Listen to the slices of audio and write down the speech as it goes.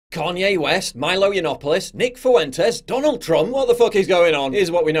Kanye West, Milo Yiannopoulos, Nick Fuentes, Donald Trump. What the fuck is going on? Here's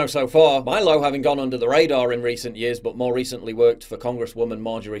what we know so far. Milo, having gone under the radar in recent years, but more recently worked for Congresswoman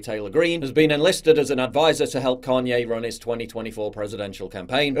Marjorie Taylor Greene, has been enlisted as an advisor to help Kanye run his 2024 presidential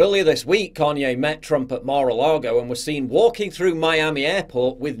campaign. Earlier this week, Kanye met Trump at Mar-a-Lago and was seen walking through Miami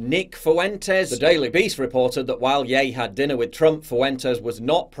airport with Nick Fuentes. The Daily Beast reported that while Ye had dinner with Trump, Fuentes was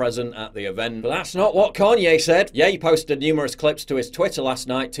not present at the event. But that's not what Kanye said. Ye posted numerous clips to his Twitter last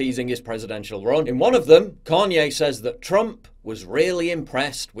night teasing his presidential run. In one of them, Kanye says that Trump was really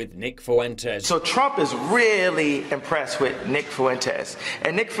impressed with Nick Fuentes. So Trump is really impressed with Nick Fuentes.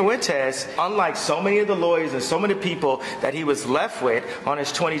 And Nick Fuentes, unlike so many of the lawyers and so many people that he was left with on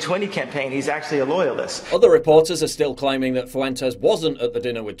his 2020 campaign, he's actually a loyalist. Other reporters are still claiming that Fuentes wasn't at the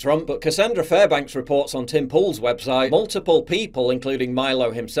dinner with Trump, but Cassandra Fairbanks reports on Tim Pool's website, multiple people, including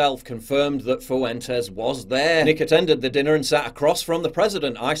Milo himself, confirmed that Fuentes was there. Nick attended the dinner and sat across from the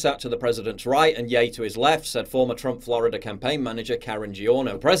president. I sat to the president's right and Ye to his left, said former Trump Florida campaign manager Karen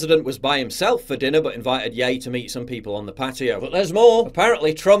Giorno. The president was by himself for dinner but invited Ye to meet some people on the patio. But there's more.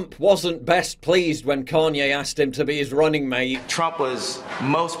 Apparently Trump wasn't best pleased when Kanye asked him to be his running mate. Trump was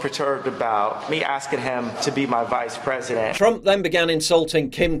most perturbed about me asking him to be my vice president. Trump then began insulting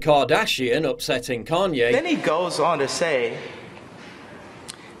Kim Kardashian, upsetting Kanye. Then he goes on to say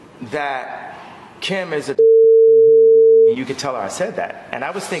that Kim is a you could tell her I said that. And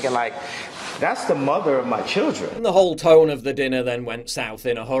I was thinking, like, that's the mother of my children. And the whole tone of the dinner then went south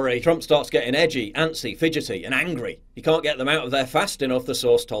in a hurry. Trump starts getting edgy, antsy, fidgety, and angry. He can't get them out of there fast enough, the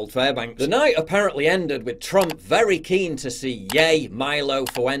source told Fairbanks. The night apparently ended with Trump very keen to see Ye, Milo,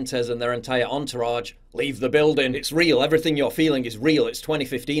 Fuentes, and their entire entourage leave the building. It's real. Everything you're feeling is real. It's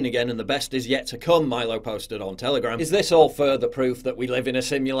 2015 again, and the best is yet to come, Milo posted on Telegram. Is this all further proof that we live in a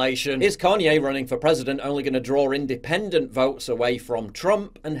simulation? Is Kanye running for president only going to draw independent votes away from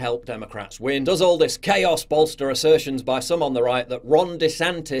Trump and help Democrats win? Does all this chaos bolster assertions by some on the right that Ron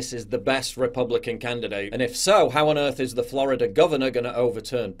DeSantis is the best Republican candidate? And if so, how on earth is the Florida governor going to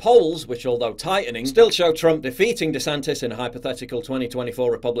overturn polls, which, although tightening, still show Trump defeating DeSantis in a hypothetical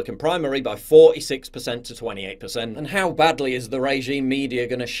 2024 Republican primary by 46% to 28%? And how badly is the regime media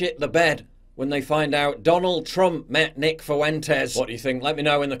going to shit the bed when they find out Donald Trump met Nick Fuentes? What do you think? Let me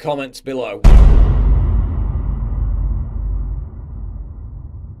know in the comments below.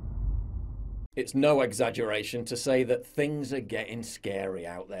 It's no exaggeration to say that things are getting scary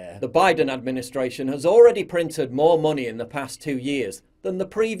out there. The Biden administration has already printed more money in the past 2 years than the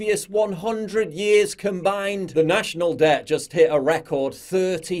previous 100 years combined. The national debt just hit a record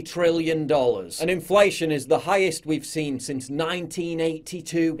 $30 trillion. And inflation is the highest we've seen since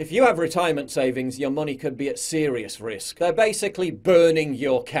 1982. If you have retirement savings, your money could be at serious risk. They're basically burning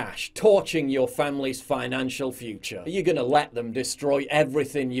your cash, torching your family's financial future. Are you going to let them destroy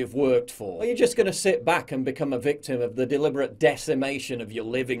everything you've worked for? Or are you just going to sit back and become a victim of the deliberate decimation of your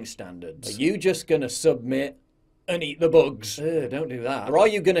living standards? Are you just going to submit and eat the bugs? Don't do that. Or are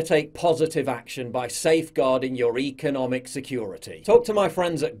you going to take positive action by safeguarding your economic security? Talk to my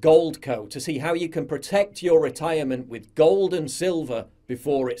friends at Goldco to see how you can protect your retirement with gold and silver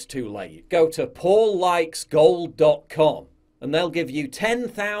before it's too late. Go to paullikesgold.com and they'll give you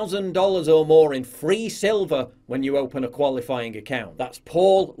 $10,000 or more in free silver when you open a qualifying account. That's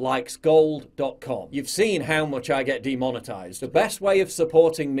paullikesgold.com. You've seen how much I get demonetized. The best way of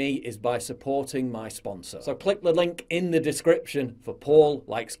supporting me is by supporting my sponsor. So click the link in the description for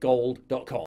paullikesgold.com.